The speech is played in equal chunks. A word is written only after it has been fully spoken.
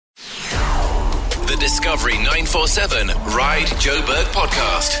The Discovery 947 Ride Joburg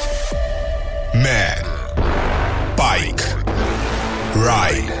podcast. Man, bike,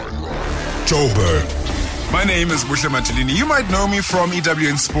 ride, Joburg. My name is Buhle. You might know me from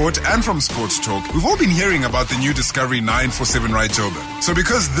EWN Sport and from Sports Talk. We've all been hearing about the new Discovery 947 Ride Joburg. So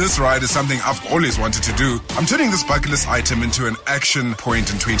because this ride is something I've always wanted to do, I'm turning this bucket list item into an action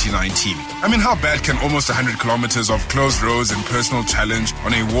point in 2019. I mean, how bad can almost 100 kilometers of closed roads and personal challenge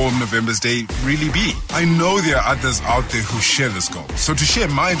on a warm November's day really be? I know there are others out there who share this goal. So to share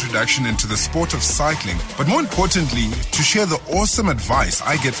my introduction into the sport of cycling, but more importantly, to share the awesome advice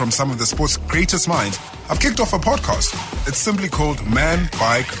I get from some of the sport's greatest minds, I've kicked off a podcast. It's simply called Man,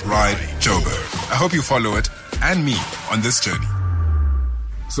 Bike, Ride, Joburg. I hope you follow it and me on this journey.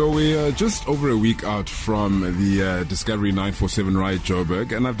 So we're just over a week out from the Discovery 947 Ride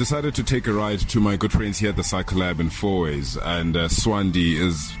Joburg, and I've decided to take a ride to my good friends here at the Cycle Lab in Fourways, and Swandi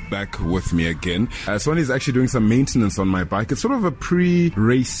is back with me again. Swandi is actually doing some maintenance on my bike. It's sort of a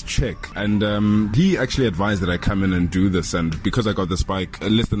pre-race check, and he actually advised that I come in and do this, and because I got this bike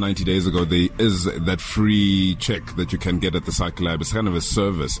less than 90 days ago, there is that free check that you can get at the Cycle Lab. It's kind of a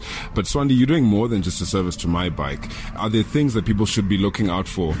service. But Swandi, you're doing more than just a service to my bike. Are there things that people should be looking out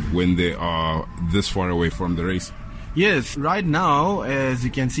for when they are this far away from the race? Yes, right now, as you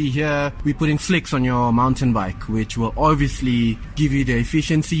can see here, we're putting slicks on your mountain bike, which will obviously give you the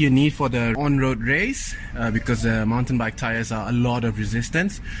efficiency you need for the on-road race, because the mountain bike tires are a lot of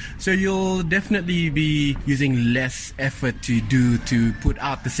resistance. So you'll definitely be using less effort to put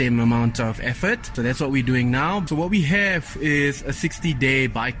out the same amount of effort. So that's what we're doing now. So what we have is a 60-day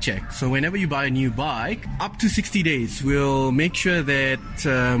bike check. So whenever you buy a new bike, up to 60 days, we'll make sure that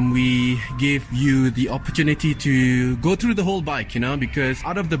we give you the opportunity to go through the whole bike, because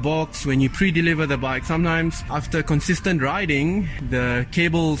out of the box, when you pre-deliver the bike, sometimes after consistent riding, the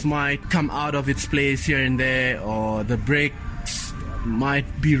cables might come out of its place here and there, or the brakes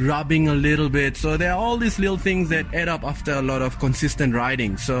might be rubbing a little bit. So there are all these little things that add up after a lot of consistent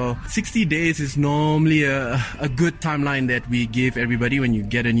riding. So 60 days is normally a good timeline that we give everybody when you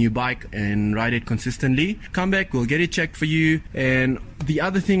get a new bike and ride it consistently. Come back, we'll get it checked for you. And the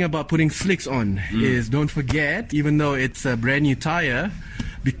other thing about putting slicks on is, don't forget, even though it's a brand new tire,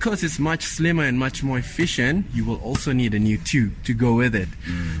 because it's much slimmer and much more efficient, you will also need a new tube to go with it.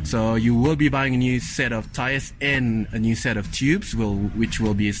 So you will be buying a new set of tires and a new set of tubes, which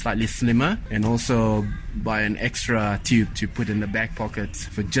will be slightly slimmer, and also buy an extra tube to put in the back pocket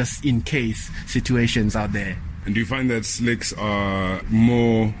for just in case situations out there. And do you find that slicks are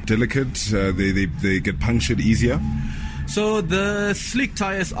more delicate? They get punctured easier? So the slick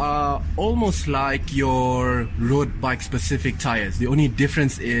tires are almost like your road bike specific tires. The only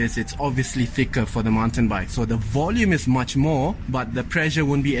difference is it's obviously thicker for the mountain bike. So the volume is much more, but the pressure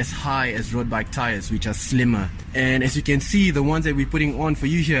won't be as high as road bike tires, which are slimmer. And as you can see, the ones that we're putting on for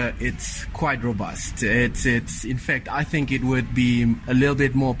you here, it's quite robust. It's in fact, I think it would be a little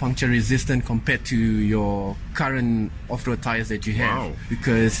bit more puncture resistant compared to your current off-road tires that you have. Wow.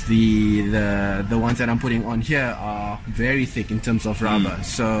 Because the ones that I'm putting on here are very thick in terms of rubber.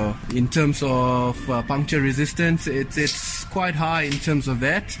 So in terms of puncture resistance, it's quite high in terms of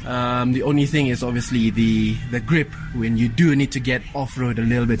that. The only thing is obviously the grip. When you do need to get off-road a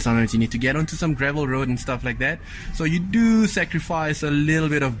little bit, sometimes you need to get onto some gravel road and stuff like that. So you do sacrifice a little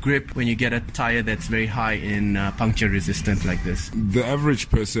bit of grip when you get a tire that's very high in puncture resistant like this. The average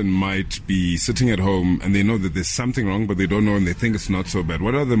person might be sitting at home and they know that there's something wrong, but they don't know and they think it's not so bad.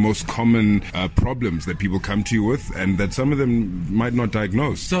 What are the most common problems that people come to you with and that some of them might not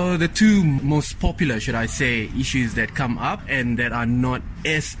diagnose? So the two most popular, should I say, issues that come up and that are not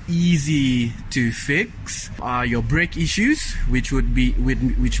as easy to fix are your brake issues, which would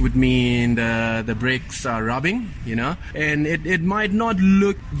mean the brakes are rubbing, and it might not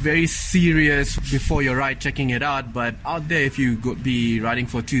look very serious before your ride checking it out, but out there, if you be riding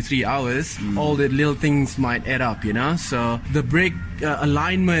for 2-3 hours, all the little things might add up, so the brake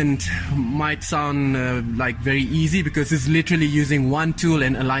alignment might sound like very easy because it's literally using one tool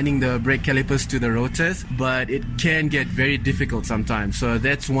and aligning the brake calipers to the rotors, but it can get very difficult sometimes. So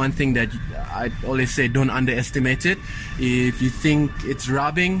that's one thing that I always say, don't underestimate it. If you think it's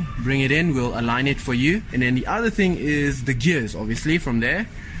rubbing, bring it in, we'll align it for you. And then the other thing is the gears, obviously, from there.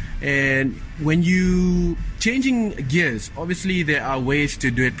 And when you changing gears, obviously there are ways to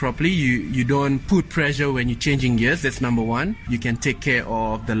do it properly. You don't put pressure when you're changing gears. That's number one. You can take care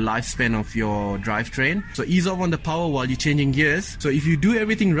of the lifespan of your drivetrain. So ease off on the power while you're changing gears. So if you do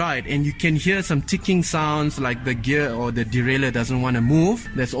everything right and you can hear some ticking sounds like the gear or the derailleur doesn't want to move,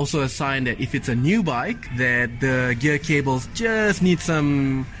 that's also a sign that if it's a new bike, that the gear cables just need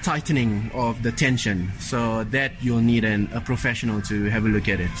some tightening of the tension. So that you'll need a professional to have a look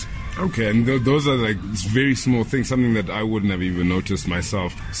at it. Okay, and those are like very small things, something that I wouldn't have even noticed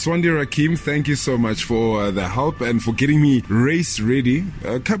myself. Swandi Rakim, thank you so much for the help and for getting me race ready.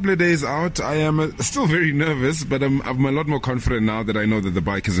 A couple of days out, I am still very nervous, but I'm a lot more confident now that I know that the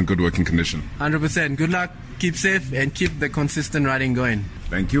bike is in good working condition. 100%. Good luck, keep safe, and keep the consistent riding going.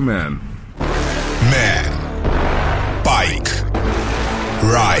 Thank you, man. Man, bike,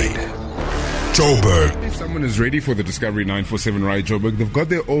 ride, Joburg. If someone is ready for the Discovery 947 Ride Joburg, they've got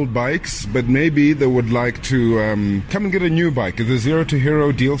their old bikes, but maybe they would like to come and get a new bike. Is the Zero to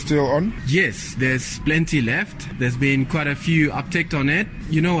Hero deal still on? Yes, there's plenty left. There's been quite a few uptaked on it.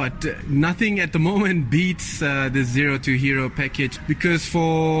 You know what? Nothing at the moment beats the Zero to Hero package, because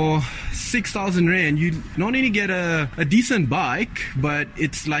for 6,000 Rand, you not only get a decent bike, but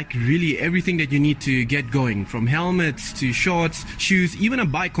it's like really everything that you need to get going, from helmets to shorts, shoes, even a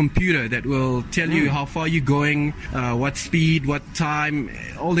bike computer that will tell you how far you're going, what speed, what time,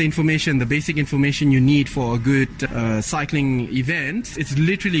 all the information, the basic information you need for a good cycling event. It's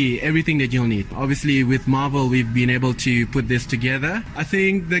literally everything that you'll need. Obviously, with Marvel, we've been able to put this together. I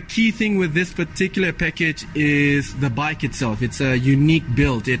think the key thing with this particular package is the bike itself. It's a unique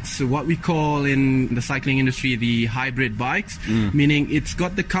build. It's what we call in the cycling industry the hybrid bikes, meaning it's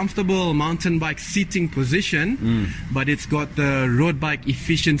got the comfortable mountain bike seating position, but it's got the road bike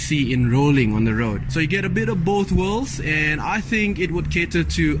efficiency in rolling on the road. So you get a bit of both worlds, and I think it would cater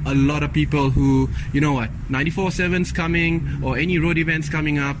to a lot of people who, you know what, 94.7's coming or any road events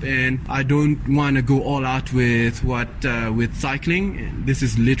coming up, and I don't want to go all out with with cycling. This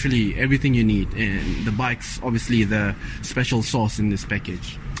is literally everything you need, and the bike's obviously the special sauce in this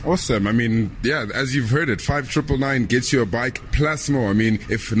package. Awesome. I mean, yeah, as you've heard it, 5999 gets you a bike plus more. I mean,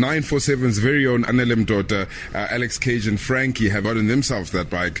 if 947's very own Annelem daughter, Alex Cage and Frankie have gotten themselves that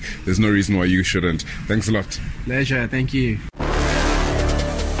bike, there's no reason why you shouldn't. Thanks a lot. Pleasure. Thank you.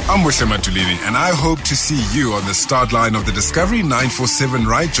 I'm Buhle Matulini, and I hope to see you on the start line of the Discovery 947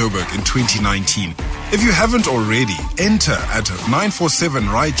 Ride Joburg in 2019. If you haven't already, enter at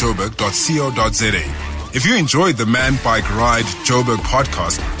 947ridejoburg.co.za. If you enjoyed the Man Bike Ride Joburg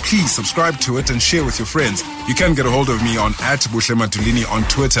podcast, please subscribe to it and share with your friends. You can get a hold of me on @Buhle Matulini on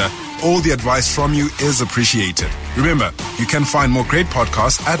Twitter. All the advice from you is appreciated. Remember, you can find more great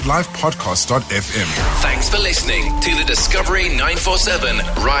podcasts at livepodcast.fm. Thanks for listening to the Discovery 947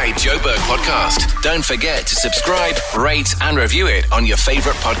 Ride Joburg podcast. Don't forget to subscribe, rate, and review it on your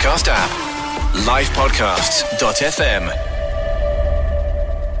favorite podcast app. livepodcasts.fm